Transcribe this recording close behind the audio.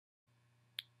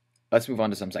let's move on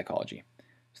to some psychology.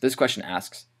 So this question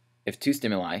asks, if two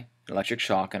stimuli, an electric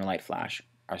shock and a light flash,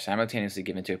 are simultaneously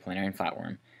given to a planarian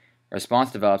flatworm, a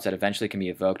response develops that eventually can be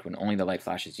evoked when only the light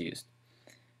flash is used.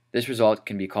 This result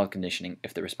can be called conditioning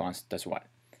if the response does what?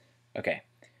 Okay,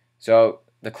 so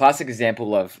the classic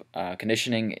example of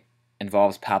conditioning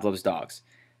involves Pavlov's dogs.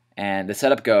 And the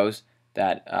setup goes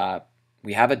that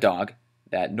we have a dog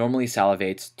that normally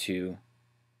salivates to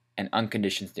an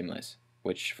unconditioned stimulus,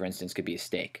 which for instance could be a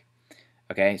steak.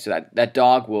 Okay, so that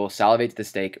dog will salivate to the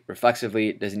steak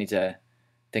reflexively, doesn't need to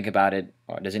think about it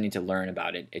or doesn't need to learn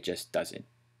about it, it just does it.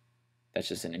 That's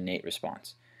just an innate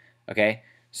response. Okay,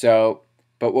 so,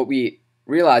 but what we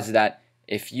realize is that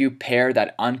if you pair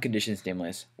that unconditioned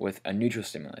stimulus with a neutral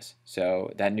stimulus,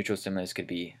 so that neutral stimulus could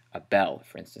be a bell,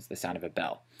 for instance, the sound of a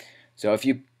bell. So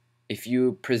if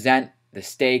you present the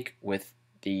steak with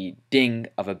the ding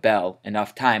of a bell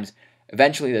enough times,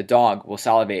 eventually the dog will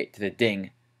salivate to the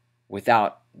ding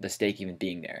without the steak even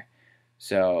being there.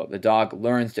 So the dog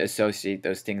learns to associate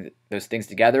those things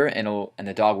together, and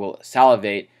the dog will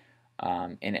salivate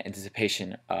in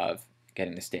anticipation of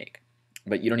getting the steak.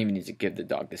 But you don't even need to give the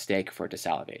dog the steak for it to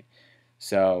salivate.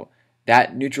 So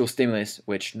that neutral stimulus,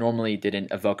 which normally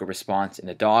didn't evoke a response in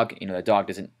the dog, the dog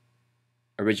doesn't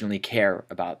originally care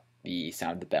about the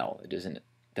sound of the bell. It doesn't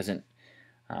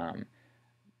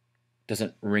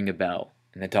ring a bell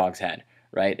in the dog's head,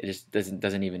 right? It just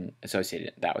doesn't even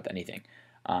associate that with anything.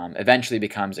 Eventually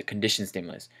becomes a conditioned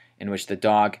stimulus in which the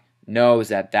dog knows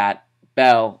that that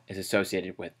bell is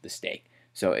associated with the steak,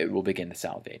 so it will begin to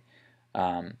salivate.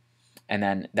 And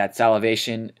then that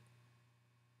salivation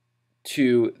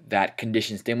to that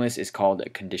conditioned stimulus is called a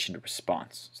conditioned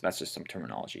response. So that's just some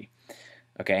terminology.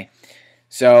 Okay,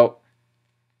 so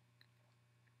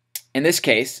in this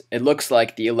case, it looks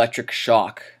like the electric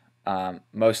shock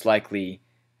most likely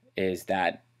is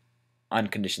that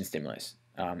unconditioned stimulus,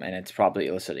 and it's probably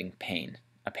eliciting pain,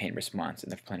 a pain response in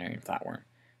the planarian flatworm,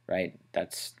 right?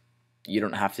 You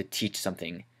don't have to teach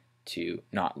something to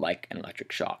not like an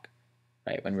electric shock,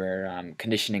 right? When we're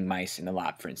conditioning mice in the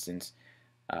lab, for instance,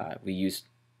 we use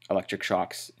electric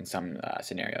shocks in some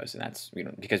scenarios, and that's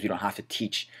because we don't have to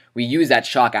teach. We use that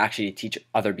shock actually to teach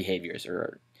other behaviors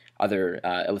or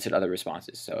elicit other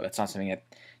responses. So that's not something that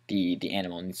the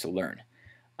animal needs to learn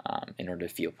in order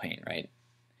to feel pain, right?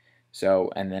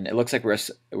 So, and then it looks like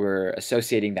we're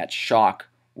associating that shock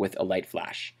with a light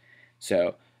flash.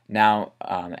 So now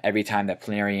every time that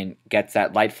planarian gets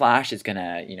that light flash, it's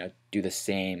gonna do the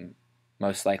same,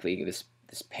 most likely this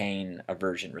pain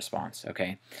aversion response.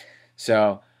 Okay,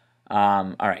 so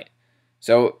all right,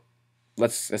 so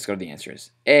let's go to the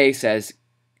answers. A says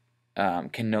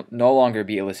can no longer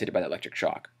be elicited by the electric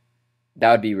shock.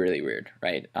 That would be really weird,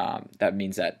 right? That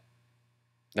means that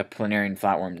the planarian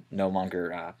flatworm no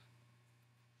longer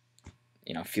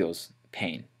feels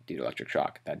pain due to electric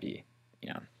shock. That'd be,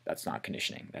 that's not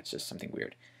conditioning. That's just something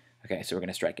weird. Okay, so we're going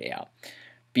to strike A out.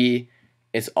 B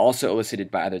is also elicited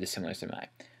by other dissimilar stimuli.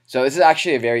 So this is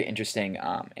actually a very interesting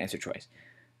answer choice.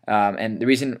 And the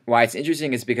reason why it's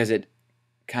interesting is because it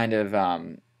kind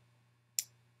of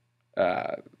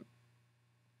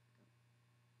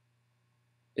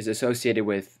is associated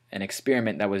with an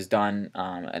experiment that was done,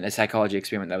 a psychology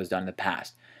experiment that was done in the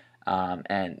past.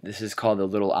 And this is called the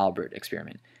Little Albert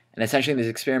experiment. And essentially in this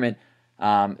experiment,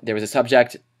 there was a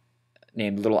subject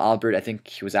named Little Albert. I think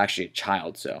he was actually a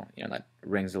child, so that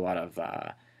rings a lot of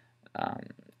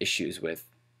issues with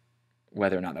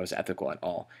whether or not that was ethical at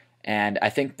all. And I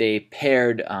think they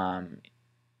paired a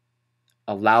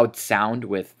loud sound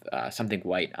with something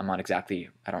white. I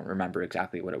don't remember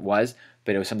exactly what it was,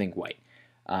 but it was something white,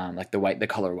 like the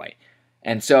color white.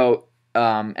 And so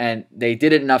and they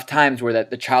did it enough times where that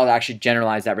the child actually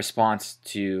generalized that response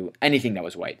to anything that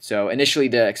was white. So initially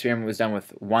the experiment was done with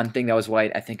one thing that was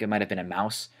white. I think it might have been a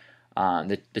mouse.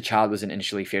 The child wasn't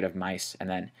initially feared of mice, and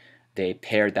then they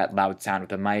paired that loud sound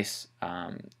with a mice.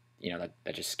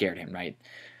 That just scared him, right?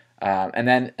 And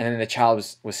then the child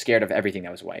was scared of everything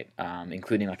that was white,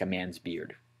 including like a man's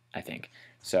beard, I think.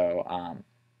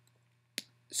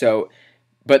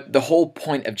 But the whole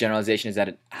point of generalization is that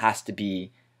it has to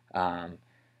be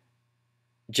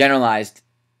generalized,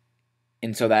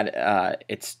 and so that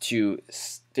it's to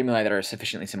stimuli that are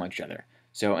sufficiently similar to each other.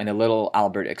 So in the Little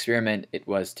Albert experiment, it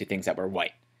was to things that were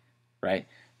white, right?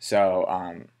 So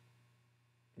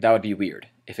that would be weird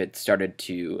if it started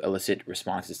to elicit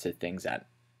responses to things that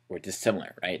were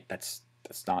dissimilar, right? That's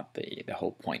not the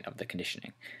whole point of the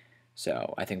conditioning.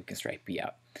 So I think we can strike B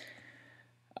out.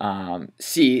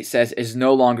 C says is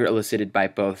no longer elicited by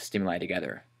both stimuli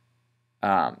together.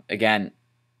 Again,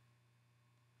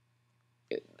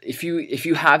 if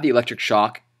you have the electric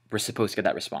shock we're supposed to get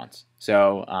that response.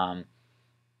 So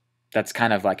that's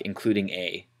kind of like including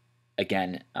A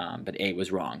again, but A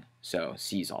was wrong, so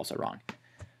C is also wrong.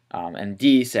 And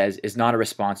D says, is not a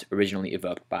response originally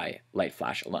evoked by light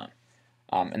flash alone.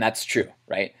 And that's true,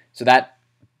 right? So that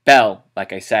bell,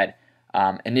 like I said,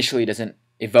 initially doesn't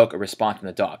evoke a response from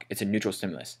the dog. It's a neutral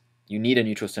stimulus. You need a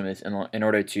neutral stimulus in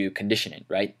order to condition it,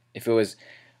 right? If it was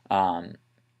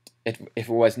if it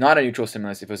was not a neutral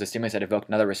stimulus, if it was a stimulus that evoked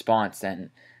another response,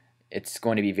 then it's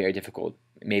going to be very difficult,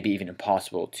 maybe even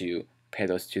impossible, to pair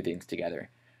those two things together,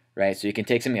 right? So you can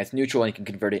take something that's neutral and you can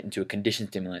convert it into a conditioned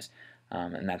stimulus,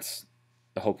 and that's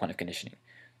the whole point of conditioning.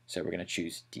 So we're going to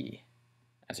choose D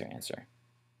as our answer.